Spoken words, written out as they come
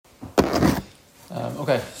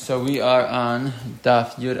Okay, so we are on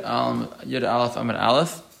Daf Yud Aleph Amud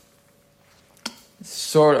Aleph.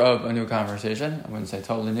 Sort of a new conversation. I wouldn't say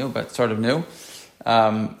totally new, but sort of new.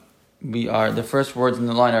 The first words in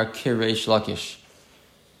the line are Kireish Lakish.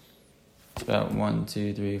 It's about 1,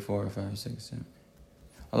 2, 3, 4, 5, 6, 7,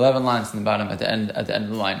 11 lines in the bottom at the end of the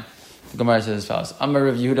line. The Gemara says as follows: Amar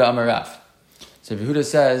Rav Yehuda Amar Rav. So Rav Yehuda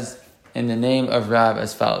says in the name of Rav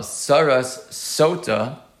as follows: Saras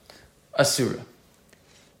Sota Asura.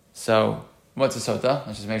 So, what's a sota?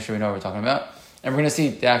 Let's just make sure we know what we're talking about. And we're going to see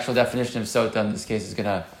the actual definition of sota in this case is going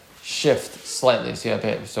to shift slightly,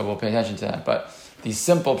 so we'll pay attention to that. But the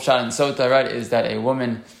simple pshat in sota, right, is that a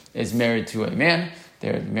woman is married to a man.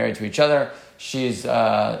 They're married to each other. She's,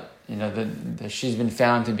 she's been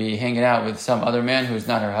found to be hanging out with some other man who's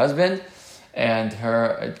not her husband. And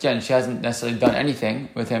she hasn't necessarily done anything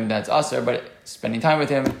with him that's asur, but spending time with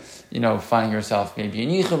him, finding herself maybe in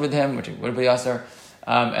yichud with him, which would be asur.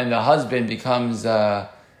 And the husband becomes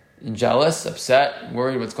jealous, upset,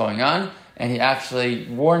 worried what's going on, and he actually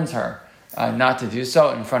warns her not to do so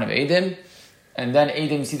in front of Eidim, and then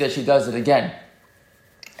Eidim see that she does it again,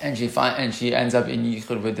 and she ends up in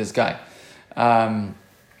yichud with this guy.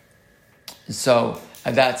 So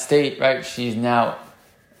at that state, right, she's now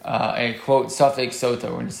a quote safek sota. We're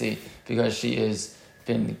going to see, because she is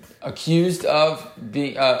been accused of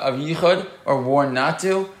being of yichud or warned not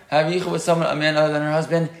to have yichud with a man other than her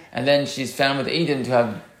husband, and then she's found with Eidim to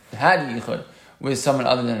have had yichud with someone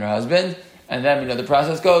other than her husband, and then the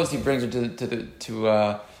process goes. He brings her to the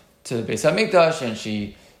Beis Hamikdash, and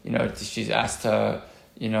she's asked to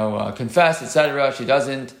confess, etc. She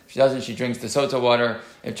doesn't. She drinks the sota water.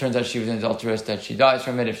 It turns out she was an adulteress, that she dies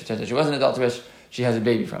from it. If it turns out she wasn't an adulteress, she has a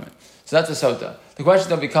baby from it. So that's a sota. The question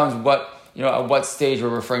then becomes at what stage we're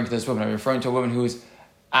referring to this woman. Are we referring to a woman who's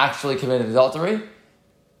actually committed adultery?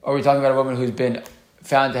 Or are we talking about a woman who's been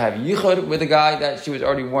found to have yichud with a guy that she was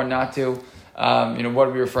already warned not to? What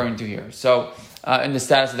are we referring to here? So, and the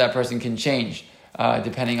status of that person can change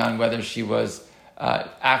depending on whether she was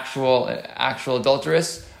actual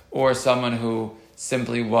adulteress or someone who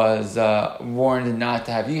simply was warned not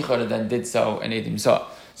to have yichud and then did so and Eidim saw.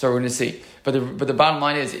 So we're going to see. But the bottom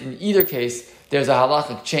line is, in either case, there's a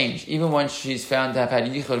halachic change. Even when she's found to have had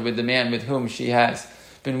yichud with the man with whom she has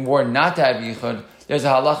been warned not to have yichud, there's a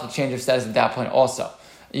halachic change of status at that point also,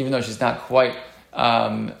 even though she's not quite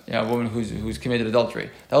a woman who's committed adultery.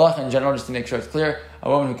 The halacha in general, just to make sure it's clear, a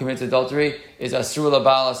woman who commits adultery is asura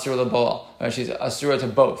labal, asura laboal. Right? She's asura to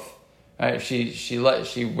both. Right? If she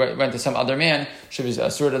went to some other man, she was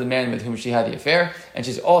asura to the man with whom she had the affair, and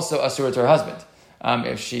she's also asura to her husband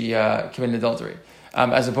if she committed adultery.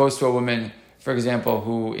 As opposed to a woman, for example,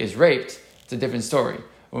 who is raped, it's a different story.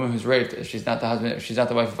 A woman who's raped, if she's not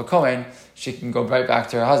the wife of a Kohen, she can go right back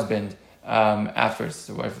to her husband afterwards.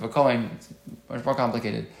 The wife of a Kohen, it's much more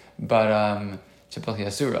complicated, but typically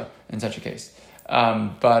asura in such a case.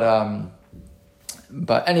 But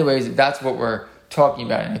anyways, that's what we're talking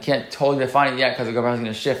about, and I can't totally define it yet because the Gemara is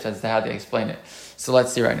going to shift as to how they explain it. So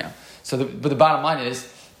let's see right now. But the bottom line is,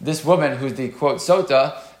 this woman who's the quote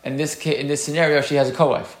sota, in this scenario, she has a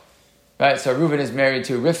co-wife, right? So Reuben is married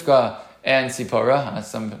to Rivka and Sipporah. That's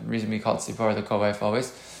some reason we call Sipporah the co-wife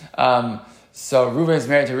always. So Reuben is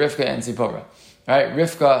married to Rivka and Sipporah. Right?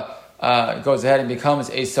 Rivka goes ahead and becomes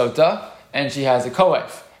a sota, and she has a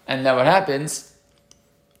co-wife. And then what happens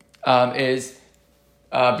is,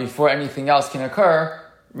 before anything else can occur,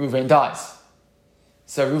 Reuben dies.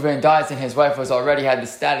 So Reuben dies, and his wife already had the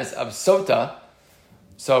status of sota.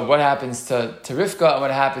 So what happens to Rivka, and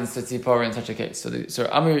what happens to Sipporah in such a case? So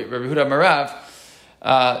Amir Rabbi Yehuda Marav.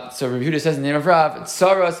 So Rabbi Yehuda says in the name of Rav,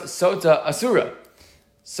 Tsaras Sota Asura.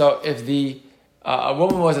 So if a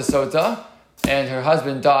woman was a sota and her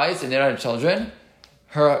husband dies and they don't have children,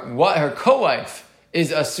 her co-wife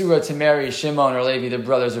is asura to marry Shimon or Levi, the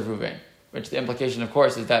brothers of Reuben. Which the implication, of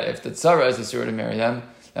course, is that if the tzara is asura to marry them,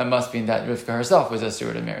 that must mean that Rivka herself was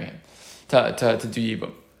asura to marry him, to do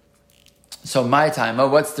yibum. So my time,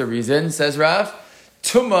 what's the reason? Says Rav,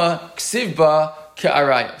 Tuma ksivba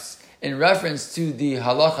ke'arayos. In reference to the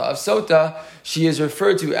halacha of sota, she is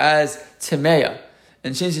referred to as temeya.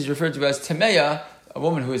 And since she's referred to as temeya, a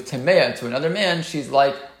woman who is temeya to another man, she's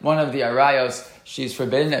like one of the arayos. She's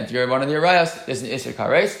forbidden. If you're one of the arayos, there's an isser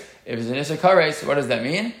kares. If it's an isser kares, what does that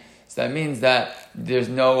mean? So that means that there's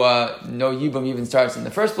no yibum even starts in the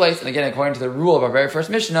first place. And again, according to the rule of our very first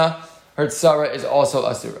Mishnah, her tzara is also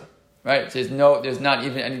asura. Right? So there's not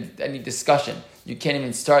even any discussion. You can't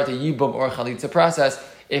even start the yibum or chalitza process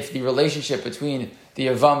if the relationship between the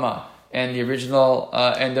Yevama and the original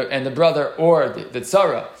and the brother or the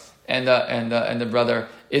tzara and the brother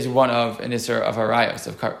is one of an Isser of Harayos,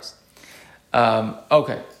 of Karos.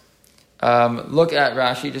 Okay. Look at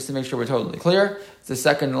Rashi just to make sure we're totally clear. It's the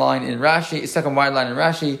second line in Rashi, second wide line in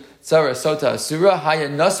Rashi. Tzara Sota Asura Haya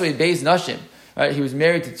Nasui Beis Nashim. Right, he was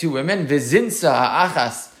married to two women. Vizinsa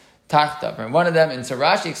Ha'achas Tachta. And one of them, and so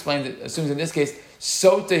Rashi explains it, assumes in this case,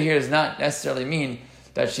 Sota here does not necessarily mean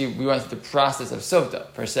that we went through the process of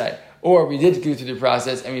Sota per se, or we did go through the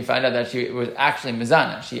process and we find out that she was actually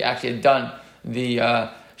Mizana. She actually had done the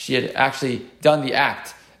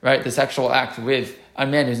act, right, the sexual act with a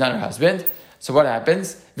man who's not her husband. So what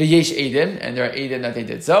happens? V'yesh edim, and there are edim that they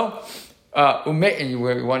did so. And you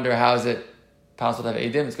wonder, how is it possible to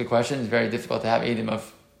have edim? It's a good question. It's very difficult to have edim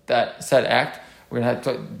of that said act. We're gonna have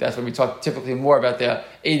to, that's when we talk typically more about the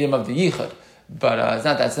edim of the yichud, but it's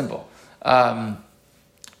not that simple.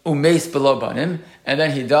 Umeis below banim, and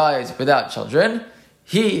then he dies without children.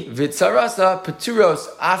 He vitzarasa peturos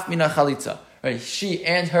af mina chalitza. Right, she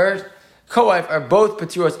and her co-wife are both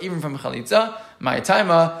peturos even from chalitza. My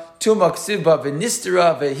taima tuma ksiva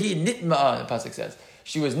v'nistera v'hi nitma'a. The pasuk says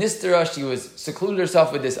she was nistera. She was secluded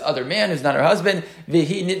herself with this other man who's not her husband.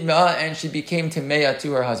 V'hi nitma'a, and she became temeya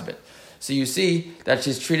to her husband. So you see that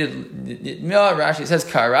she's treated nitma'a. Rashi says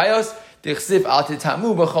karayos dichsiv al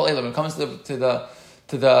titamu b'chol elam. When it comes to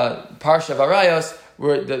the parsha of Arayos,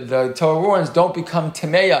 where the Torah warns, don't become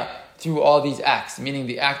temeya through all these acts, meaning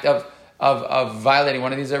the act of violating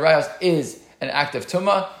one of these Arayos is an act of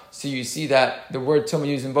tumah. So you see that the word tumah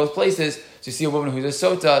used in both places. So you see a woman who's a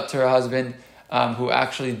sota to her husband, who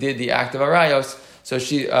actually did the act of Arayos, so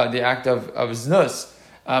she the act of znus.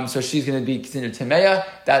 So she's going to be considered temeya.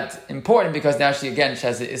 That's important because now she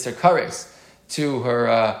has the iser kares to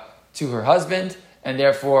her husband, and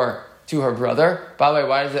therefore to her brother. By the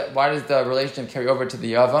way, why does the relationship carry over to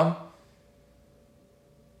the Yavam?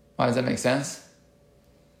 Why does that make sense?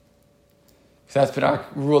 Because that's been our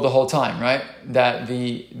rule the whole time, right? That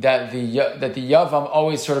the Yavam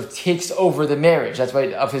always sort of takes over the marriage. That's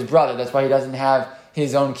why of his brother. That's why he doesn't have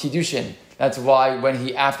his own kiddushin. That's why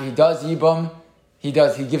after he does Yibum, he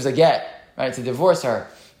gives a get, right, to divorce her.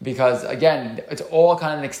 Because again, it's all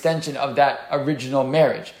kind of an extension of that original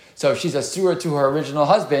marriage. So if she's a surah to her original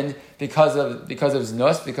husband because of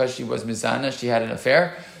znus, because she was mizana, she had an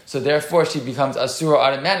affair. So therefore, she becomes a surah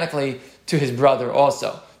automatically to his brother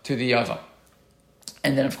also, to the Yavam.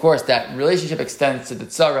 And then, of course, that relationship extends to the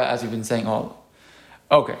tzara, as we've been saying all.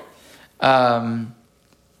 Okay,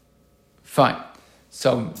 fine.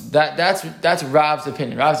 So that's Rav's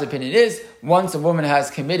opinion. Rav's opinion is once a woman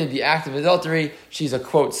has committed the act of adultery, she's a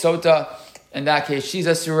quote sota. In that case, she's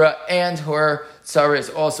a surah, and her tzara is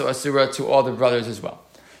also a surah to all the brothers as well.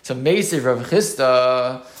 So Meisiv Rav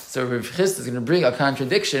Chisda, Rav Chisda is going to bring a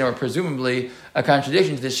contradiction, or presumably a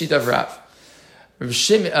contradiction to the sheet of Rav. Rav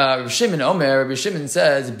Shimon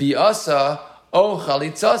says, Bi'asa o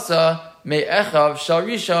chalitzasa me'echav shal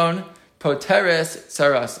rishon poteres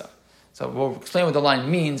tzarasa. So we'll explain what the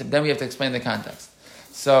line means, but then we have to explain the context.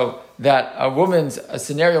 So that a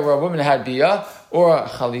scenario where a woman had bi'ah or a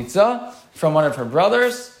chalitza from one of her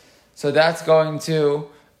brothers, so that's going to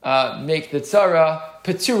make the tzara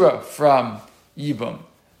petura from yibum.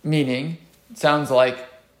 Meaning, it sounds like,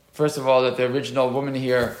 first of all, that the original woman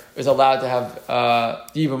here is allowed to have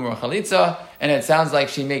yibum or chalitza, and it sounds like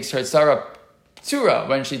she makes her tzara petura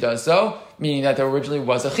when she does so, meaning that there originally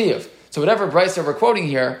was a chiyuv. So whatever brisa we're quoting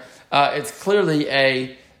here, it's clearly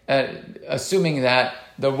assuming that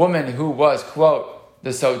the woman who was, quote,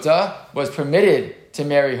 the sota, was permitted to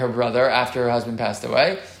marry her brother after her husband passed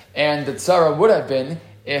away, and the tzara would have been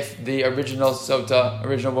if the original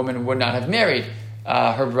woman would not have married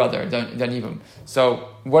her brother, Danibum. So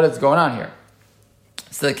what is going on here?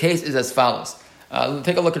 So the case is as follows.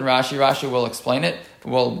 Take a look at Rashi. Rashi will explain it, but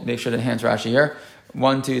we'll make sure to enhance Rashi here.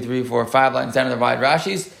 1, 2, 3, 4, 5 lines down in the wide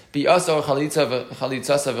Rashis. Bi'aso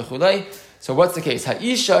chalitzasa v'chulei. So what's the case?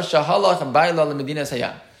 Ha'isha shahalach ba'ila l'medinas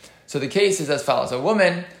hayam. So the case is as follows. A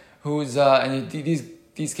woman who's, and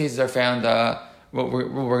these cases are found, we're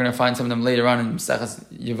going to find some of them later on in Mesechus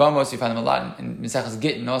Yevamos. You find them a lot in Mesechus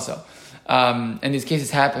Gittin also. And these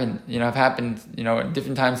cases have happened, at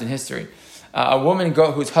different times in history. A woman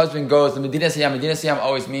whose husband goes, the Medinas Hayam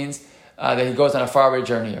always means that he goes on a faraway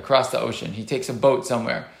journey across the ocean. He takes a boat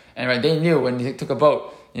somewhere. And right, they knew when he took a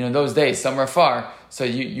boat, those days, somewhere far, so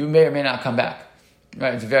you may or may not come back.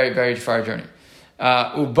 Right, it's a very, very far journey.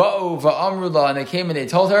 Uba'u va'amrula, and they came and they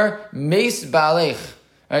told her, Meis ba'alech.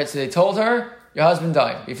 Right, so they told her, your husband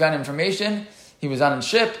died. We found information. He was on a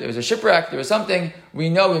ship. There was a shipwreck. There was something. We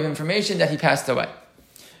know we have information that he passed away.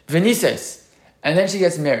 Venises. And then she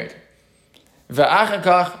gets married.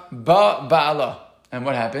 Va'achakach ba ba'ala. And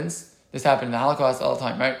what happens? This happened in the Holocaust all the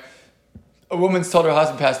time, right? A woman's told her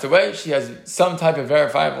husband passed away. She has some type of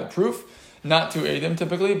verifiable proof, not to aid him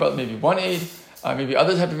typically, but maybe one aid, maybe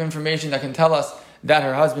other type of information that can tell us that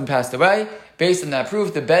her husband passed away. Based on that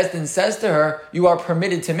proof, the Beis Din says to her, you are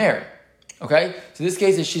permitted to marry. Okay? So this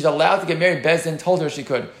case is she's allowed to get married. Beis Din told her she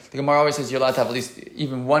could. The Gemara always says you're allowed to have at least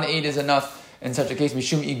even one aid is enough. In such a case,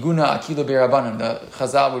 Mishum Iguna Akilu Be'Rabbanan. The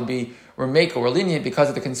Chazal were make or lenient because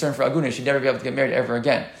of the concern for Aguna. She'd never be able to get married ever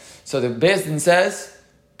again. So the Beis Din says,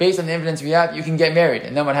 based on the evidence we have, you can get married.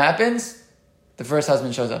 And then what happens? The first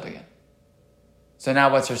husband shows up again. So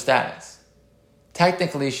now what's her status?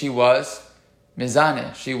 Technically, she was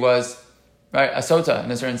Mizaneh. She was, right, a sota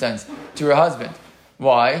in a certain sense, to her husband.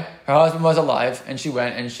 Why? Her husband was alive, and she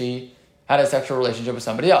went and she had a sexual relationship with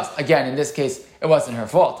somebody else. Again, in this case, it wasn't her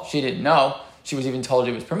fault. She didn't know. She was even told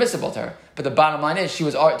it was permissible to her. But the bottom line is,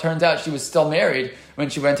 it turns out she was still married when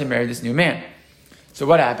she went to marry this new man. So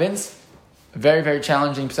what happens? A very, very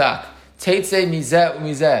challenging psak. Teitze mizeh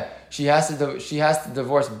umizeh. She has to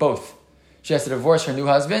divorce both. She has to divorce her new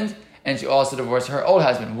husband, and she also divorced her old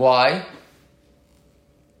husband. Why?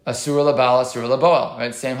 Asura labal, asura laboel.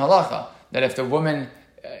 Right? Same halacha. That if the woman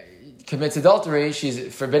commits adultery,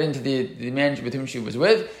 she's forbidden to the man with whom she was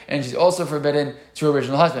with, and she's also forbidden to her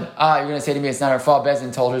original husband. You're going to say to me it's not her fault, Beis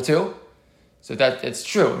Din told her to? So that it's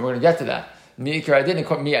true, and we're going to get to that. Mi'ikar adin,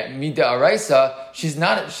 mida araisa, she's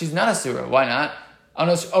not a surah. Why not?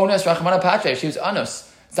 Onos rachmana patre, she was anos.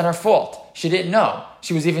 It's not her fault. She didn't know.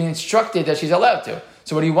 She was even instructed that she's allowed to.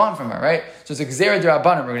 So what do you want from her, right? So it's a gzera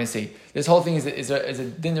d'Rabbanan we're going to see. This whole thing is a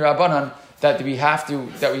din d'Rabbanan that we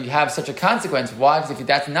have such a consequence. Why? Because if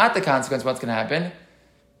that's not the consequence, what's going to happen?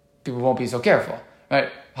 People won't be so careful, right?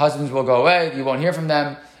 Husbands will go away, you won't hear from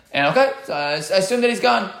them, and okay, so I assume that he's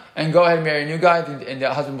gone, and go ahead and marry a new guy, and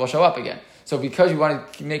the husband will show up again. So because you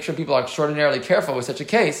want to make sure people are extraordinarily careful with such a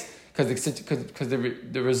case, because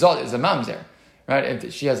the result is a mamzer, right?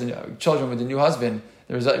 If she has children with a new husband,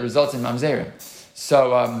 the result results in mamzerim.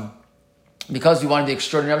 So because we want to be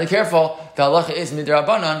extraordinarily careful, the halacha is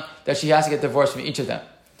midrabanan that she has to get divorced from each of them.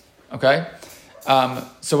 Okay?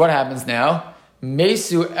 So what happens now?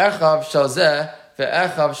 Mesu echav shalzeh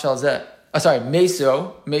ve'echav shalzeh.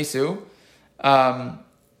 Mesu. Echav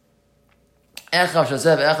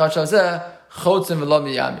shalzeh ve'echav shalzeh chotzim v'lo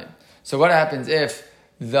miyamim. So what happens if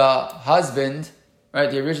the husband, right,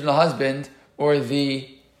 the original husband, or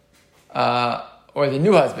the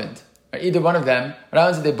new husband, right, either one of them, what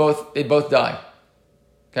happens if they both die?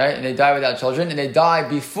 Okay, and they die without children, and they die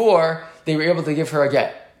before they were able to give her a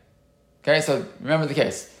get. Okay, so remember the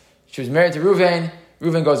case. She was married to Reuven.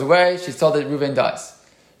 Reuven goes away. She's told that Reuven dies.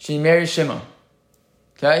 She marries Shimon.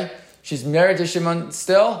 Okay, she's married to Shimon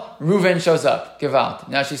still. Reuven shows up. Gewalt.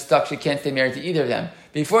 Now she's stuck. She can't stay married to either of them.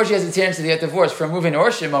 Before she has a chance to get divorced from Reuven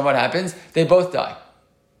or Shimon, what happens? They both die.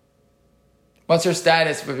 What's her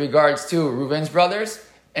status with regards to Reuven's brothers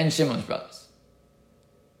and Shimon's brothers?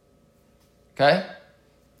 Okay?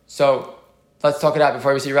 So, let's talk it out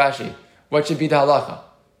before we see Rashi. What should be the halacha?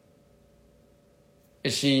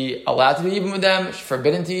 Is she allowed to be even with them? Is she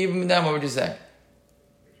forbidden to be even with them? What would you say?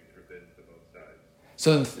 She's forbidden to both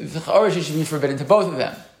sides. So, or she should be forbidden to both of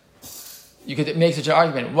them. You could make such an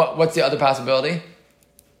argument. What's the other possibility?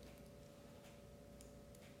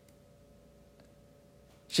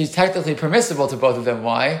 She's technically permissible to both of them.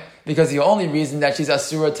 Why? Because the only reason that she's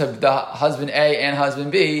asura to the husband A and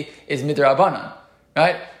husband B is midrabanan,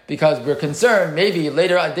 right? Because we're concerned maybe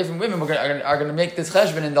later on different women are going to make this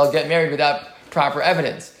cheshbon and they'll get married without proper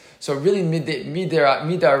evidence. So really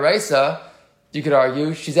midaraisa, you could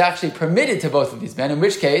argue, she's actually permitted to both of these men, in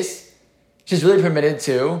which case she's really permitted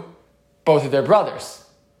to both of their brothers,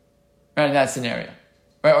 right? In that scenario,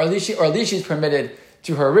 right? Or at least she's permitted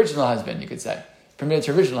to her original husband, you could say. Permitted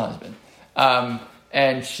to her original husband,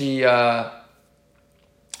 and she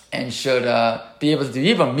should be able to do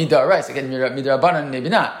yibam midaraisa. Again, midarabanan maybe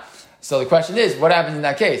not. So the question is, what happens in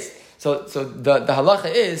that case? So the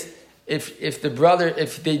halacha is if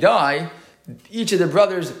they die, each of the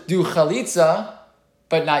brothers do chalitza,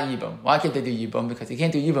 but not yibam. Why can't they do yibam? Because they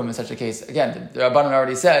can't do yibam in such a case. Again, the Rabbanan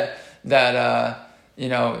already said that.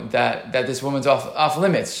 That this woman's off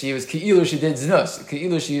limits. She was ki'ilu, she did zinus.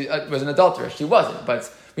 Ki'ilu, she was an adulteress. She wasn't, but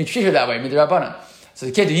we treat her that way, midrabanan. So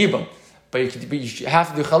they can't do yibum. But you have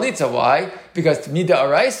to do chalitza. Why? Because mida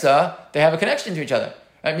araisa, they have a connection to each other.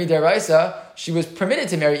 Right? Mida araisa, she was permitted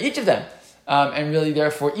to marry each of them. And really,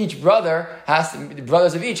 therefore, the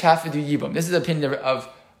brothers of each have to do yibum. This is the opinion of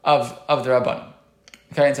the Rabbanan.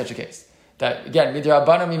 Okay, in such a case. That, again,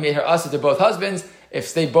 midrabanan, we made her asa to both husbands.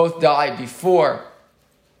 If they both die before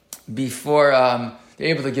they're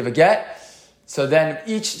able to give a get, So then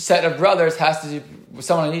each set of brothers has to do,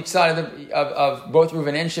 someone on each side of both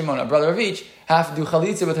Reuven and Shimon, a brother of each, have to do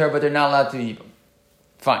chalitza with her, but they're not allowed to do yibum.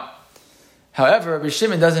 Fine. However, Rabbi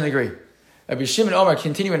Shimon doesn't agree. Rabbi Shimon Omer,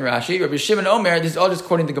 continue in Rashi. Rabbi Shimon Omer, this is all just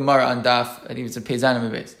quoting the Gemara on Daf, I think it's in Peizanim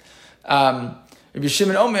Beis. Rabbi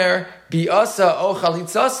Shimon Omer, bi'asa o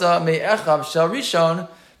chalitzasa me'echav shel rishon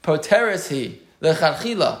poteres hi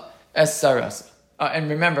lechanchila es sarasa. And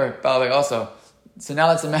remember, by the way, also, so now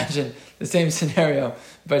let's imagine the same scenario,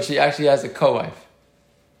 but she actually has a co-wife.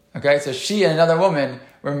 Okay, so she and another woman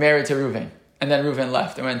were married to Reuven, and then Reuven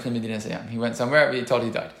left and went to Medina Sayam. He went somewhere, but he told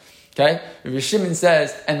he died. Okay, Rabbi Shimon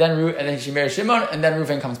says, and then she married Shimon, and then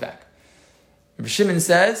Reuven comes back. Rabbi Shimon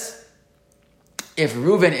says, if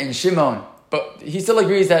Reuven and Shimon, but he still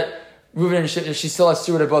agrees that Reuven and Shimon, she still has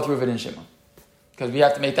steward of both Reuven and Shimon, because we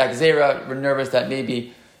have to make that gzeira. We're nervous that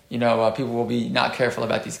maybe people will be not careful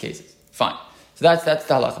about these cases. Fine, so that's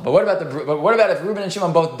the halacha. But what about if Reuven and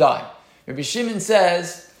Shimon both die? Rabbi Shimon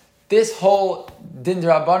says this whole din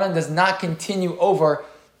d'Rabbanan does not continue over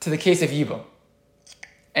to the case of yibum.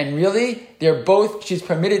 And really, she's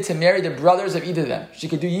permitted to marry the brothers of either of them. She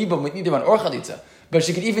could do yibum with either one, or chalitza. But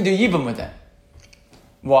she could even do yibum with them.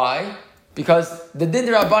 Why? Because the din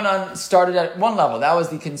d'Rabbanan started at one level. That was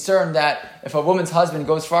the concern that if a woman's husband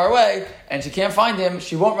goes far away and she can't find him,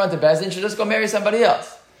 she won't run to Bezdin, she'll just go marry somebody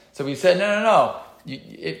else. So we said, no.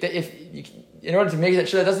 In order to make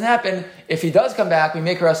sure that doesn't happen, if he does come back, we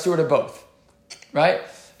make her a steward of both. Right?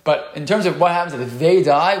 But in terms of what happens if they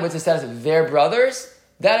die, what's the status of their brothers?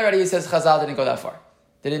 That already, he says, Chazal didn't go that far.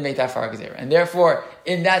 They didn't make that far gzeira. And therefore,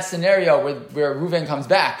 in that scenario where Reuven comes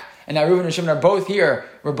back, and now Reuven and Shimon are both here,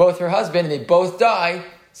 we're both her husband, and they both die,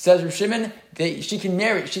 says Reb Shimon, she can do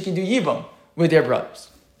yibum with their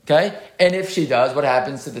brothers. Okay? And if she does, what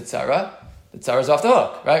happens to the tzara? The tzara is off the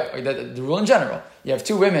hook, right? The rule in general. You have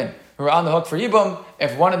two women who are on the hook for yibum.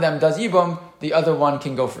 If one of them does yibum, the other one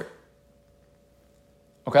can go free.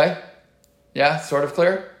 Okay? Yeah? Sort of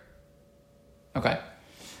clear? Okay.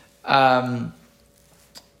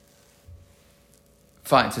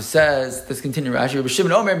 Fine. So says, let's continue Rashi. Rabbi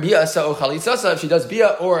Shimon Omer, bia sa'o chalitza. If she does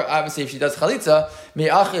bia, or obviously if she does chalitza,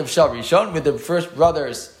 me'achiv shal rishon, with the first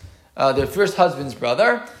brothers, the first husband's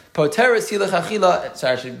brother, poteres hilachachila.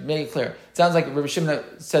 Sorry, I should make it clear. It sounds like Rabbi Shimon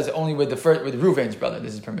says only with Reuven's brother.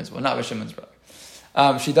 This is permissible, not with Shimon's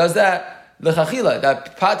brother. She does that lechachila.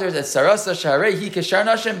 That paters at sarasa sharei hi keshar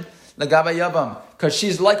nashim lagaba yabam, because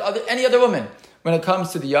she's like any other woman. When it comes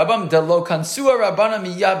to the Yabam, the lo kansua rabbana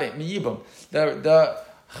miyibum. The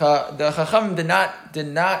Chacham did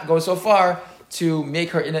not go so far to make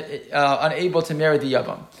her unable to marry the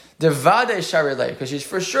Yabam. The vada sharilei, because she's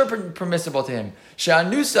for sure permissible to him.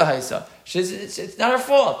 She'anusa haisa. It's not her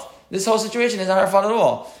fault. This whole situation is not her fault at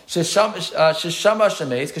all. Sheshama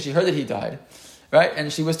shemeis, because she heard that he died, right?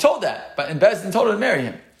 And she was told that, but Bezdin told her to marry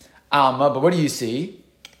him. But what do you see?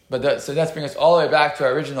 So that's bringing us all the way back to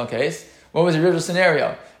our original case. What was the original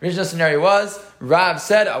scenario? The original scenario was, Rav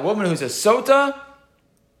said, a woman who's a sota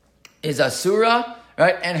is asura,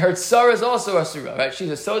 right? And her tsara is also asura, right? She's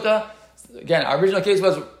a sota. Again, our original case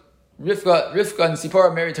was Rivka and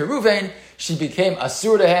Sipporah married to Reuven. She became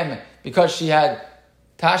asura to him because she had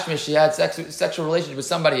tashmish, she had sexual relations with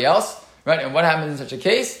somebody else, right? And what happens in such a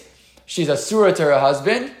case? She's asura to her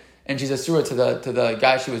husband, and she's asura to the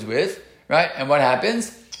guy she was with, right? And what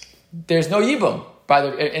happens? There's no yibum.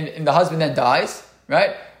 And the husband then dies,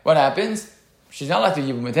 right? What happens? She's not allowed to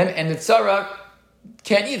yibum with him, and the tzara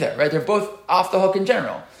can't either, right? They're both off the hook in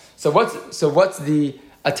general. So what's the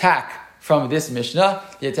attack from this Mishnah?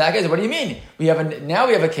 The attack is, what do you mean? Now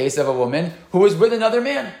we have a case of a woman who was with another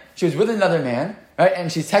man. She was with another man, right? And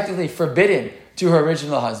she's technically forbidden to her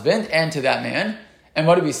original husband and to that man. And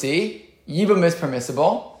what do we see? Yibum is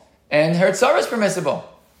permissible, and her tzara is permissible.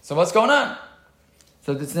 So what's going on?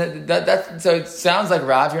 So so it sounds like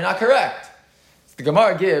Rav, you're not correct. The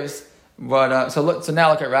Gemara gives what. So now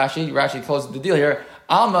look at Rashi. Rashi closes the deal here.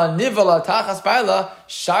 Alma nivala tachas baila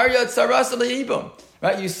sharyat sarasa leyibum.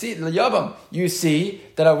 Right? You see leyabum. You see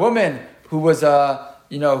that a woman who was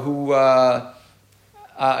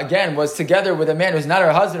again was together with a man who's not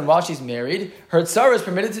her husband while she's married. Her tzara is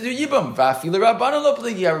permitted to do yibum. Va'afila rabbana lo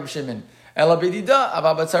pligi Reb Shimon ela b'dida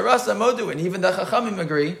avabat sarasa modu, and even the Chachamim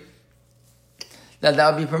agree that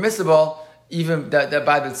would be permissible, even that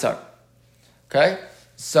by the tzar. Okay?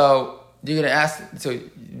 So you're going to ask, so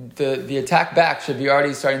the attack back should be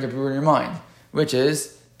already starting to brew in your mind, which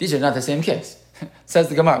is, these are not the same case. Says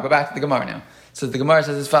the Gemara. Go back to the Gemara now. So the Gemara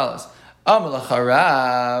says as follows. Amalacha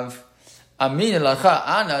Rav, Amin lacha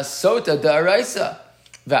ana sota da'araisa,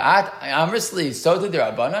 va'at amrisli sota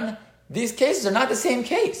da'rabanan. These cases are not the same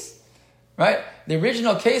case. right? The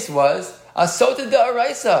original case was a sota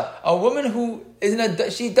da'araisa, a woman who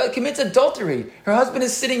commits adultery. Her husband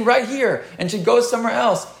is sitting right here, and she goes somewhere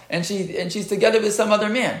else, and she's together with some other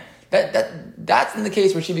man. That's in the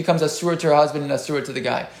case where she becomes a surah to her husband and a surah to the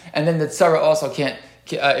guy. And then the tzara also can't,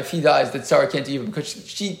 if he dies, the tzara can't do even, because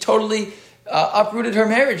she totally uprooted her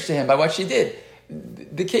marriage to him by what she did.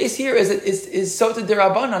 The case here is sota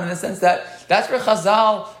derabanan in the sense that that's where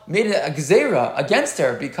Chazal made a gzeira against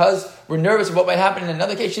her because we're nervous of what might happen in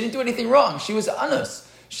another case. She didn't do anything wrong. She was anus.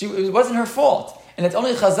 It wasn't her fault. And it's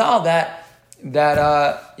only Chazal that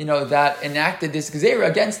enacted this gzeira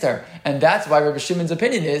against her. And that's why Rabbi Shimon's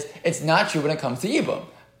opinion is it's not true when it comes to Yibum.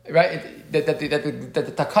 Right? That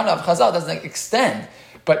the takana of Chazal doesn't extend.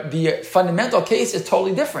 But the fundamental case is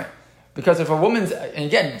totally different. Because if a woman's, and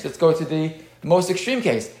again, let's go to the most extreme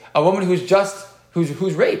case, a woman who's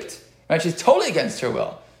raped, right? She's totally against her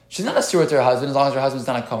will. She's not a surah to her husband as long as her husband's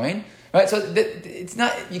not a Kohen, right? So it's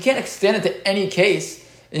not, you can't extend it to any case,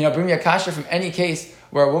 bring me a kasha from any case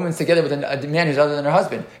where a woman's together with a man who's other than her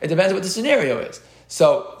husband. It depends on what the scenario is.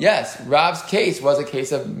 So yes, Rav's case was a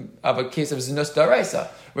case of zinus daraisa,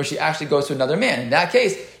 where she actually goes to another man. In that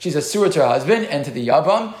case, she's a surah to her husband and to the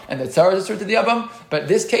yavam, and the tzara is a surah to the yavam. But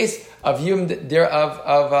this case of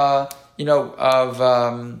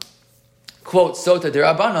quote sota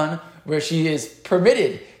derabanan, where she is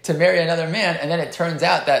permitted to marry another man, and then it turns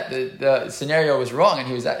out that the scenario was wrong,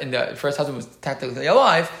 and the first husband was technically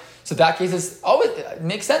alive. So that case it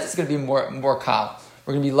makes sense. It's going to be more kal.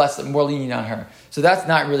 We're going to be more lenient on her. So that's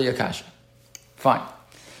not really a kasha. Fine.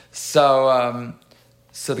 So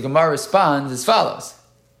the Gemara responds as follows: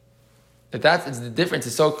 that the difference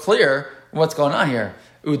is so clear. What's going on here?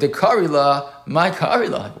 Udakarila, my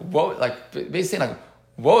karila. Basically,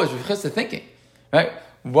 what was Rav Chisda thinking? Right?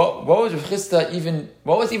 What was Rav Chisda even?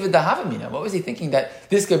 What was even the Havamina? What was he thinking that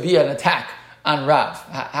this could be an attack on Rav?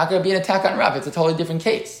 How could it be an attack on Rav? It's a totally different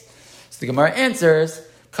case. So the Gemara answers,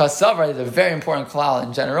 Kasavar is a very important klal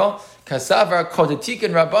in general. Kasavar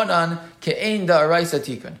kodetikin rabbanan ke'ein da'araisa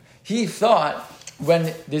tikun. He thought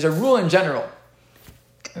when there's a rule in general,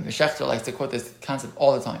 and the Shechter likes to quote this concept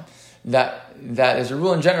all the time, that there's a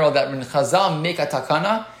rule in general that when Chazal make a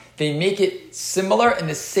takana, they make it similar under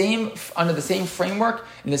the same framework,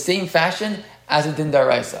 in the same fashion as a din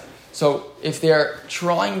daraisa. So if they're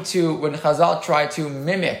trying to, when Chazal try to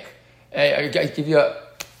mimic, I give you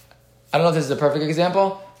I don't know if this is a perfect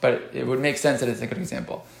example, but it would make sense that it's a good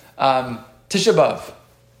example. Tisha B'Av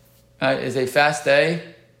is a fast day,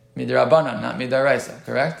 midrabanan, not midaraisa,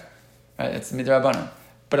 correct? Right, it's midrabanan.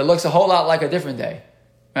 But it looks a whole lot like a different day,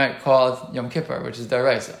 right, called Yom Kippur, which is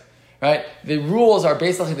daraisa. Right? The rules are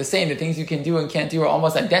basically the same. The things you can do and can't do are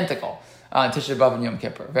almost identical on Tisha B'Av and Yom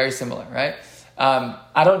Kippur. Very similar, right?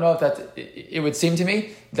 I don't know if it would seem to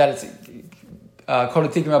me that it's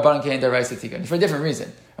Kodatikin Rabbanan Kein Daraisa Tikkun for a different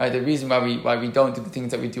reason. Right? The reason why we don't do the things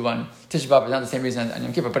that we do on Tisha B'Av is not the same reason on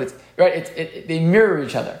Yom Kippur, but they mirror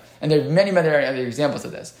each other. And there are many other examples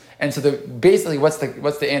of this. And so basically what's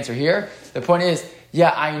the answer here? The point is,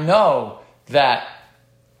 I know that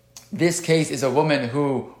this case is a woman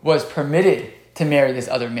who was permitted to marry this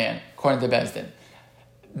other man, according to Beis Din.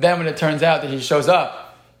 Then when it turns out that he shows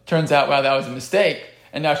up, turns out, wow, that was a mistake,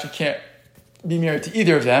 and now she can't be married to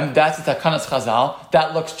either of them. That's the Takanas Chazal.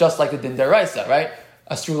 That looks just like the Din Deraisa, right?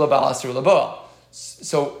 Asur Labal, Asur Laboel.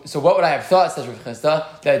 So what would I have thought, says Rav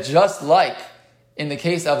Chisda, that just like in the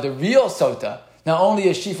case of the real Sota, not only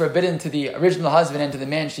is she forbidden to the original husband and to the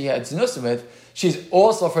man she had Zinusim with, she's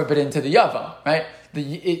also forbidden to the Yavam, right?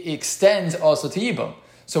 It extends also to Yibum.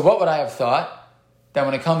 So what would I have thought? That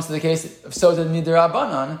when it comes to the case of Sota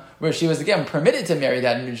Midirabanan, where she was again permitted to marry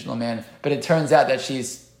that original man, but it turns out that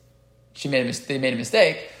they made a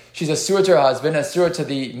mistake. She's a surah to her husband, a surah to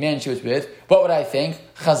the man she was with. What would I think?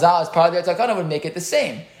 Chazal, as part of their takana, would make it the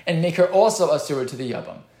same and make her also a surah to the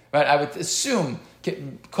Yabam. Right? I would assume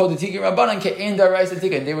Kodatikin Rabbanan ke'ein daraisa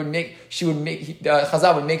tikkun.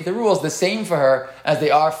 Chazal would make the rules the same for her as they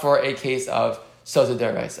are for a case of Sota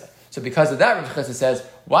daraisa. So because of that, Rav Chisda says,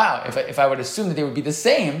 wow, if I would assume that they would be the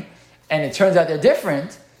same, and it turns out they're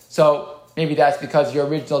different, so maybe that's because your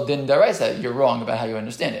original din daraisa, you're wrong about how you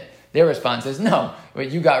understand it. Their response is, no, what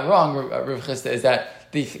you got wrong, Rav Chisda, is that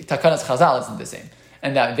the Takanas Chazal isn't the same.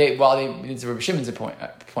 And that it's Rav Shimon's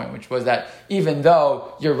point, which was that even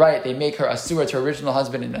though you're right, they make her a surah to her original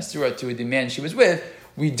husband and a surah to the man she was with,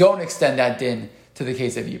 we don't extend that din to the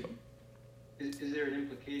case of Yibum. Is there an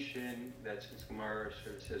implication that since Gemara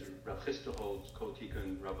says Rav Chisda holds Kol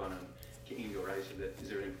Tikun Rabbanan Ke'in Yoraisa, is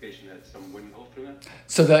there an implication that some wouldn't hold for that?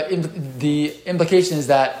 So the implication is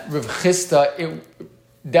that Rav Chisda,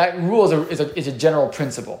 that rule is a general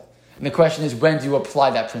principle. And the question is, when do you apply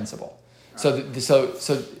that principle?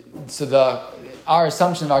 Our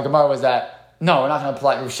assumption in our Gemara was that, no, we're not going to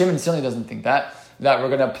apply. Rav Shimon certainly doesn't think that we're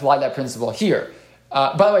going to apply that principle here.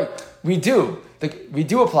 By the way, we do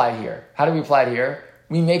apply it here. How do we apply it here?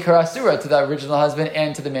 We make her asura to the original husband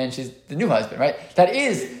and to the man she's the new husband, right? That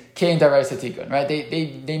is kein daraisa tikun, right?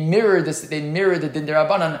 They mirror this. They mirror the din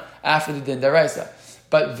derabanan after the din daraisa.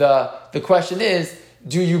 But the question is,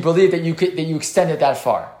 do you believe that you extend it that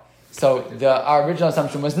far? So our original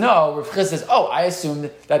assumption was no. Rav Chis says, I assumed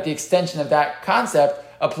that the extension of that concept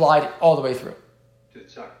applied all the way through To the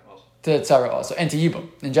tzara also. To the tzara also, and to yibum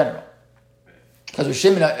in general. Because Rav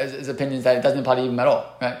Shimon his opinion is that it doesn't apply to yibum at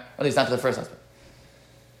all, right? Or at least not to the first husband.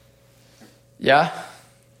 Yeah.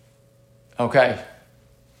 Okay.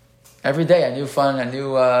 Every day a new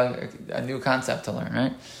concept to learn,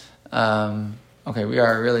 right? Okay, we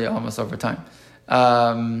are really almost over time.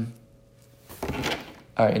 All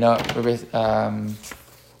right,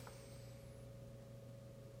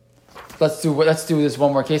 let's do this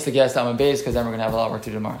one more case to get us to Amud Beis, because then we're gonna have a lot of work to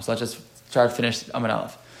do tomorrow. So let's just try to finish Amud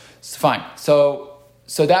Aleph. So fine. So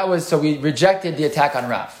we rejected the attack on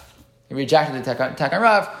Rav. We rejected the attack on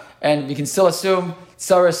Rav, and we can still assume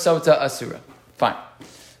Tzara Sota Asura. Fine.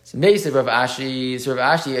 So basically, Rav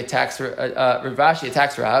Ashi attacks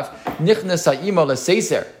Rav. Nichna Sa'imo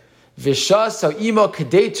L'Seiser Visha Sa'imo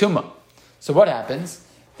Kadei Tuma. So what happens?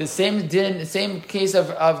 The same case of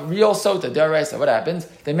real sota, daraisa. What happens?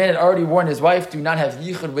 The man had already warned his wife, do not have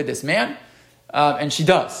yichud with this man, and she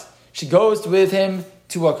does. She goes with him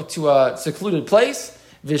to a secluded place.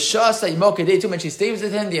 Vishasa imokadeitum, and she stays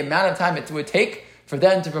with him the amount of time it would take for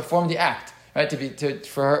them to perform the act, right?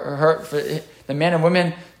 For the man and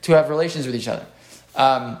woman to have relations with each other.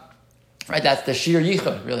 Right? That's the shir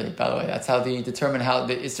yichud, really. By the way, that's how they determine how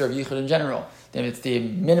the isser of yichud in general. Then it's the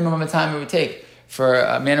minimum of time it would take for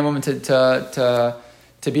a man and woman to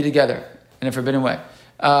be together in a forbidden way.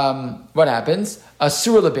 What happens?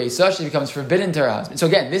 Asura lebeisa, she becomes forbidden to her husband. So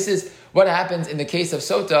again, this is what happens in the case of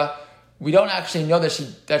sota. We don't actually know that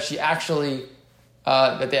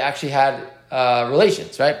they actually had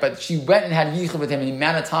relations, right? But she went and had yichud with him in the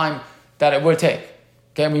amount of time that it would take.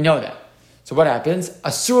 Okay, and we know that. So what happens?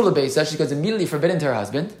 Asura lebeisa, she goes immediately forbidden to her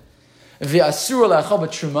husband. V'asura le'achol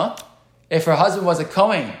b'truma. If her husband was a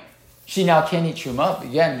Kohen, she now can't eat truma,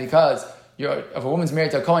 again, because if a woman's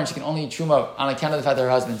married to a Kohen, she can only eat truma on account of the fact that her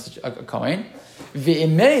husband's a Kohen.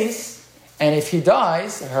 V'imeis, and if he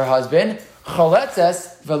dies, her husband,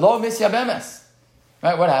 chaletzes velo misyabemes.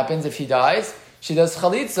 Right? What happens if he dies? She does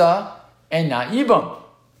chalitza and not yibum.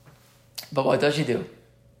 But what does she do?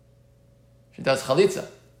 She does chalitza.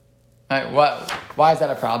 Right? Why is that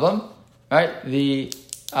a problem? Right? The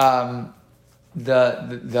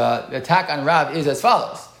attack on Rav is as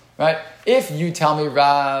follows. Right? If you tell me,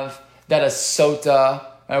 Rav, that a sota,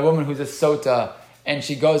 a woman who's a sota, and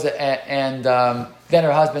she goes and then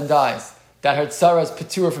her husband dies, that her tzara is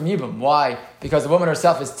patur from yibum. Why? Because the woman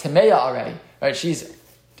herself is temeya already. Right? She's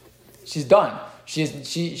done. She's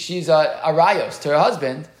arayos to her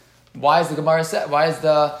husband. Why is the Gemara say? Why does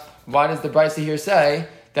the Brisa here say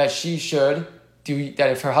that she should do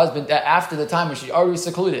that if her husband, that after the time when she's already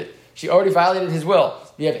secluded, she already violated his will.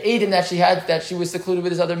 We have Aiden that she was secluded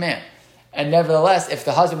with this other man. And nevertheless, if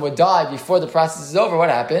the husband would die before the process is over, what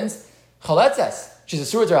happens? Chaletzes. She's a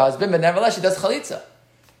surah to her husband, but nevertheless she does chalitza.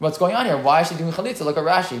 What's going on here? Why is she doing chalitza? Look at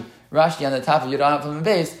Rashi. Rashi on the top of Yudam from the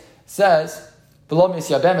base says, below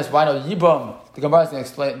misyabemes, why no yibum? The Gemara is going to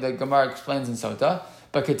explain. The Gemara explains in Sota.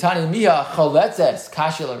 But Ketani miha chaletzes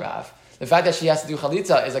kashil Rav. The fact that she has to do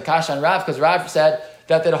chalitza is a kash on Rav, because Rav said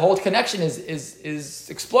that the whole connection is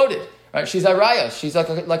exploded. Right? She's a raya. She's like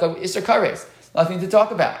a Isser Kares. Nothing to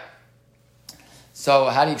talk about. So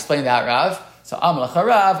how do you explain that, Rav? So Am Lacha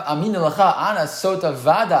Rav, Amin Lacha Ana Sota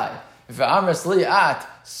Vadai, V'Amras Li'at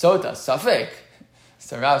Sota Safek.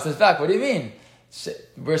 So Rav says back, what do you mean?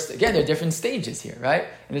 Again, there are different stages here, right?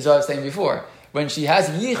 And this is what I was saying before. When she has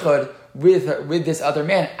yichud with this other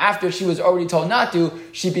man, after she was already told not to,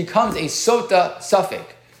 she becomes a Sota Safek.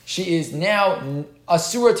 She is now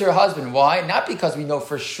asura to her husband. Why? Not because we know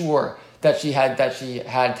for sure that she had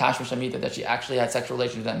tashmish amita, that she actually had sexual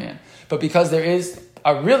relations with that man, but because there is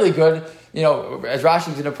a really good, as Rashi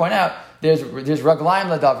is going to point out, there's raglaim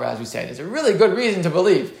ladavra, as we say. There's a really good reason to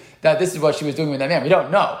believe that this is what she was doing with that man. We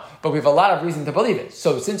don't know, but we have a lot of reason to believe it.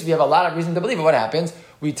 So since we have a lot of reason to believe it, what happens?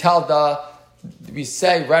 We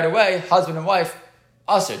say right away, husband and wife,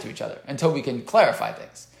 usher to each other until we can clarify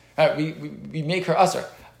things. Right? We make her usher.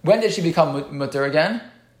 When did she become mutter again?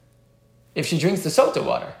 if she drinks the sota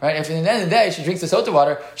water, right? If at the end of the day she drinks the sota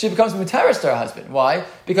water, she becomes muteris to her husband. Why?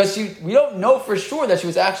 Because we don't know for sure that she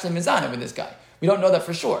was actually mizana with this guy. We don't know that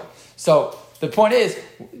for sure. So the point is,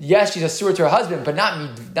 yes, she's a surah to her husband, but not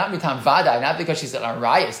mitam vadai, not because she's an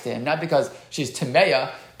arayas to him, not because she's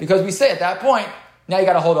tameya, because we say at that point, now you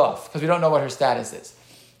got to hold off, because we don't know what her status is.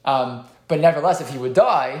 But nevertheless, if he would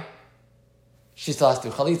die, she still has to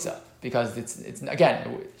do chalitza, because it's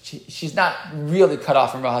again, she's not really cut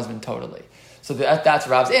off from her husband totally. So that's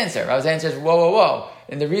Rab's answer. Rab's answer is, whoa.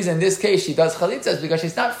 And the reason in this case she does chalitza is because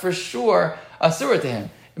she's not for sure a surah to him.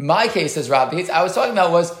 In my case, says Rab, the case I was talking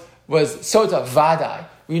about was sota vadai.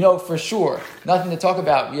 We know for sure, nothing to talk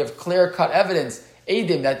about. We have clear-cut evidence,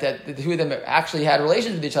 edim, that the two of them actually had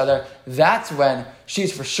relations with each other. That's when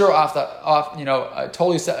she's for sure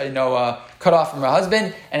totally cut off from her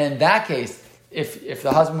husband. And in that case, if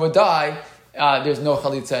the husband would die, there's no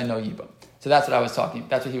chalitza and no yibam. So that's what I was talking.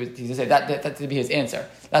 That's what he's going to say. That to be his answer.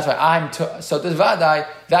 That's why sotas vadai.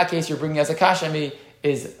 That case you're bringing as a kasha me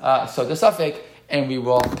is sota suffik, and we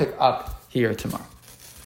will pick up here tomorrow.